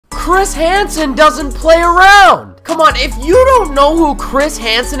Chris Hansen doesn't play around. Come on, if you don't know who Chris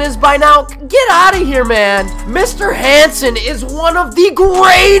Hansen is by now, get out of here, man. Mr. Hansen is one of the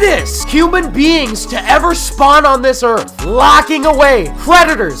greatest human beings to ever spawn on this earth. Locking away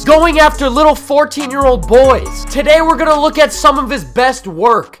predators, going after little 14-year-old boys. Today we're gonna look at some of his best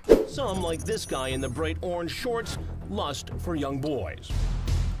work. Some, like this guy in the bright orange shorts, lust for young boys.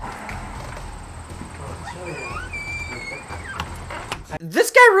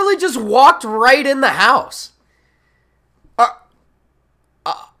 This guy really just walked right in the house. I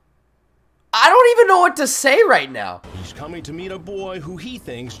don't even know what to say right now. He's coming to meet a boy who he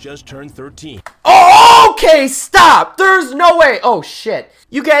thinks just turned 13. Oh, okay, stop. There's no way. Oh, shit.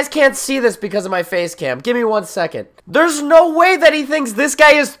 You guys can't see this because of my face cam. Give me 1 second. There's no way that he thinks this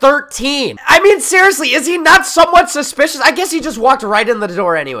guy is 13. I mean, seriously, is he not somewhat suspicious? I guess he just walked right in the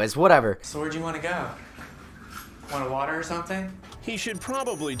door anyways. Whatever. So where'd you want to go? Want a water or something? He should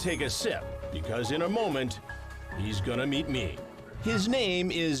probably take a sip, because in a moment, he's gonna meet me. His name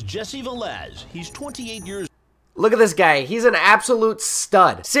is Jesse Velez. He's 28 years old. Look at this guy. He's an absolute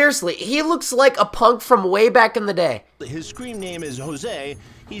stud. Seriously, he looks like a punk from way back in the day. His screen name is Jose.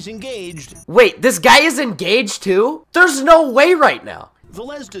 He's engaged. Wait, this guy is engaged too? There's no way right now.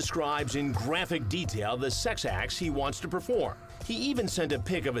 Velez describes in graphic detail the sex acts he wants to perform. He even sent a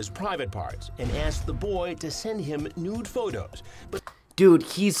pic of his private parts and asked the boy to send him nude photos. But dude,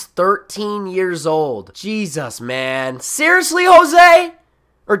 he's 13 years old. Jesus, man. Seriously, Jose?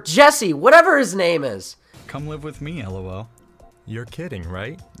 Or Jesse, whatever his name is. Come live with me, LOL. You're kidding,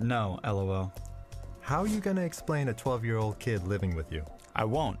 right? No, LOL. How are you gonna explain a 12-year-old kid living with you? I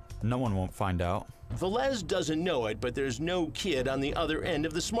won't. No one won't find out. Velez doesn't know it, but there's no kid on the other end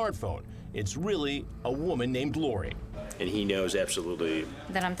of the smartphone. It's really a woman named Lori. And he knows absolutely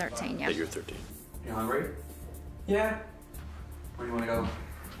that I'm 13, yeah. that you're 13. You hungry? Yeah. Where do you want to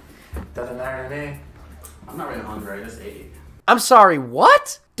go? Doesn't matter to me. I'm not really hungry, I just ate. I'm sorry,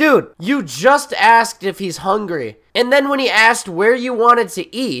 what? Dude, you just asked if he's hungry. And then when he asked where you wanted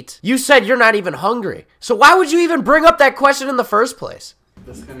to eat, you said you're not even hungry. So why would you even bring up that question in the first place?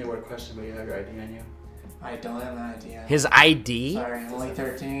 This is gonna be a weird question, but you have your ID on you. I don't have an ID on. His ID? Sorry, I'm only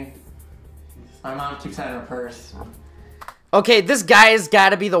 13. My mom keeps that in her purse. Okay, this guy has got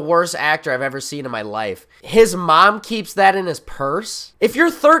to be the worst actor I've ever seen in my life. His mom keeps that in his purse? If you're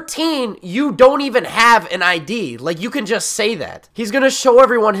 13, you don't even have an ID. Like, you can just say that. He's going to show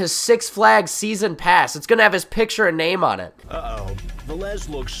everyone his Six Flags season pass. It's going to have his picture and name on it. Uh-oh. Velez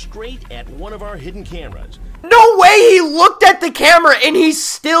looks straight at one of our hidden cameras. No way he looked at the camera and he's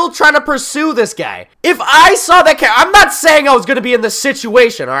still trying to pursue this guy. If I saw that camera, I'm not saying I was going to be in this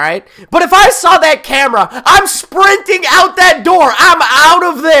situation, all right? But if I saw that camera, I'm sprinting out that door. I'm out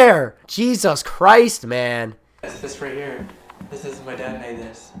of there. Jesus Christ, man. This right here. This is my dad made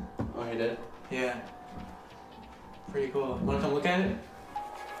this. Oh, he did? Yeah. Pretty cool. Want to come look at it?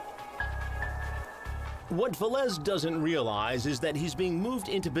 What Velez doesn't realize is that he's being moved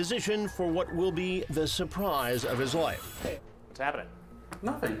into position for what will be the surprise of his life. Hey, what's happening?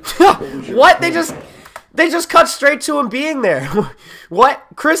 Nothing. What? They just cut straight to him being there. What?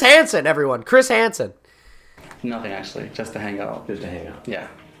 Chris Hansen, everyone. Chris Hansen. Nothing, actually. Just to hang out. Just to hang out. Yeah.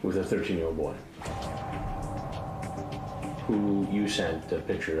 With a 13-year-old boy. Who you sent a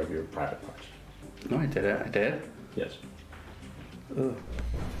picture of your private parts. No, I did it. I did? Yes. Ugh.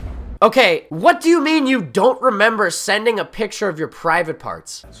 Okay, what do you mean you don't remember sending a picture of your private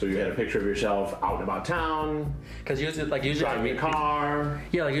parts? So you had a picture of yourself out and about town. Because usually driving a car.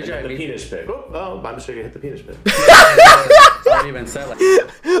 Yeah, like usually I the meet penis pic. Oh, by mistake I hit the penis pic. I even said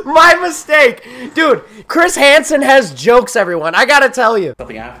like My mistake. Dude, Chris Hansen has jokes, everyone. I gotta tell you.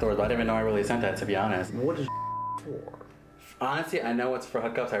 something afterwards, but I didn't even know I really sent that, to be honest. What is for? Honestly, I know it's for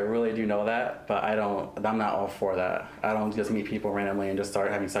hookups. I really do know that, but I'm not all for that. I don't just meet people randomly and just start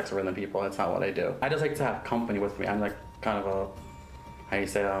having sex with random people. That's not what I do. I just like to have company with me. I'm like kind of a, how you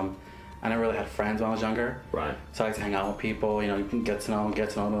say, I never really had friends when I was younger. Right. So I like to hang out with people, you can get to know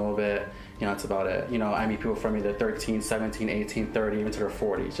them a little bit. That's about it. I meet people from either 13, 17, 18, 30, even to their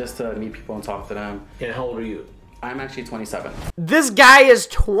 40s, just to meet people and talk to them. And how old are you? I'm actually 27. This guy is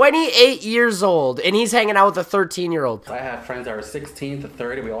 28 years old, and he's hanging out with a 13-year-old. I have friends that are 16 to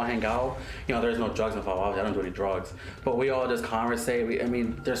 30. We all hang out. There's no drugs involved. Obviously, I don't do any drugs. But we all just conversate.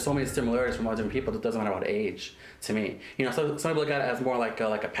 There's so many similarities from all different people. It doesn't matter about age to me. So some people look at it as more like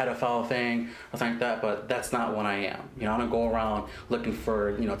a pedophile thing or something like that, but that's not what I am. I don't go around looking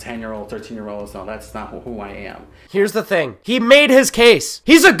for, 10-year-olds, 13-year-olds. No, that's not who I am. Here's the thing. He made his case.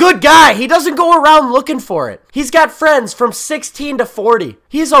 He's a good guy. He doesn't go around looking for it. He's got friends from 16 to 40.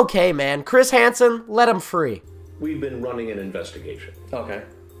 He's okay, man. Chris Hansen, let him free. We've been running an investigation. Okay.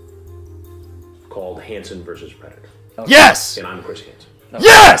 called Hansen versus Predator. Yes! And I'm Chris Hansen.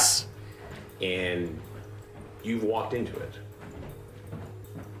 Yes! And you've walked into it.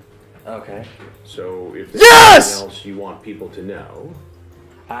 Okay. So if there's Yes! something else you want people to know,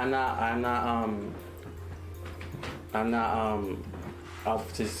 I'll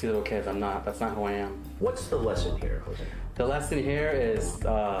just see little kids. That's not who I am. what's the lesson here, Jose? The lesson here is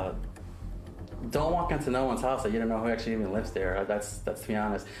don't walk into no one's house that you don't know who actually even lives there. That's to be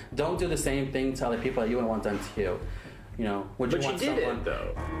honest. Don't do the same thing to other people that you wouldn't want done to you. You know, would you But you want did someone, it,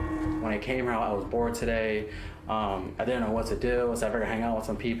 though. When I came here, I was bored today. I didn't know what to do, so I figured hang out with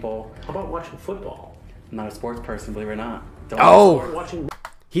some people. How about watching football? I'm not a sports person, believe it or not. Oh! Watching.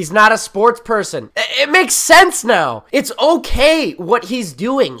 He's not a sports person. It makes sense now. It's okay what he's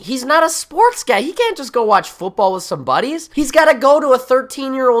doing. He's not a sports guy. He can't just go watch football with some buddies. He's got to go to a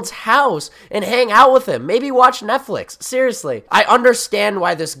 13-year-old's house and hang out with him. Maybe watch Netflix. Seriously. I understand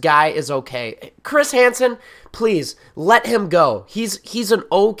why this guy is okay. Chris Hansen, please, let him go. He's an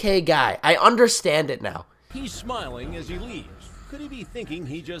okay guy. I understand it now. He's smiling as he leaves. Could he be thinking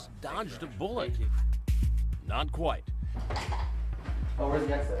he just dodged a bullet? Not quite. Oh, where's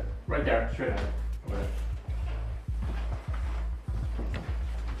the exit? Right there, straight ahead.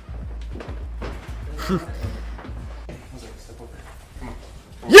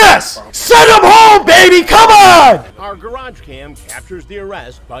 Yes! Send him home, baby! Come on! Our garage cam captures the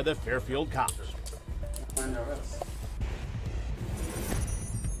arrest by the Fairfield cops.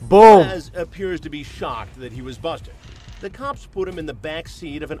 Boom. As appears to be shocked that he was busted. The cops put him in the back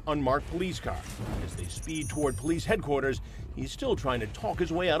seat of an unmarked police car. As they speed toward police headquarters, he's still trying to talk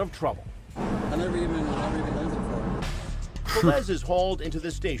his way out of trouble. I never even answered for. Velez is hauled into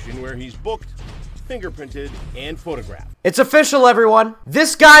the station where he's booked, fingerprinted, and photographed. It's official, everyone.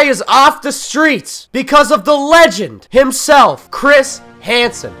 This guy is off the streets because of the legend himself, Chris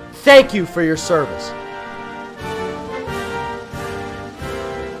Hansen. Thank you for your service.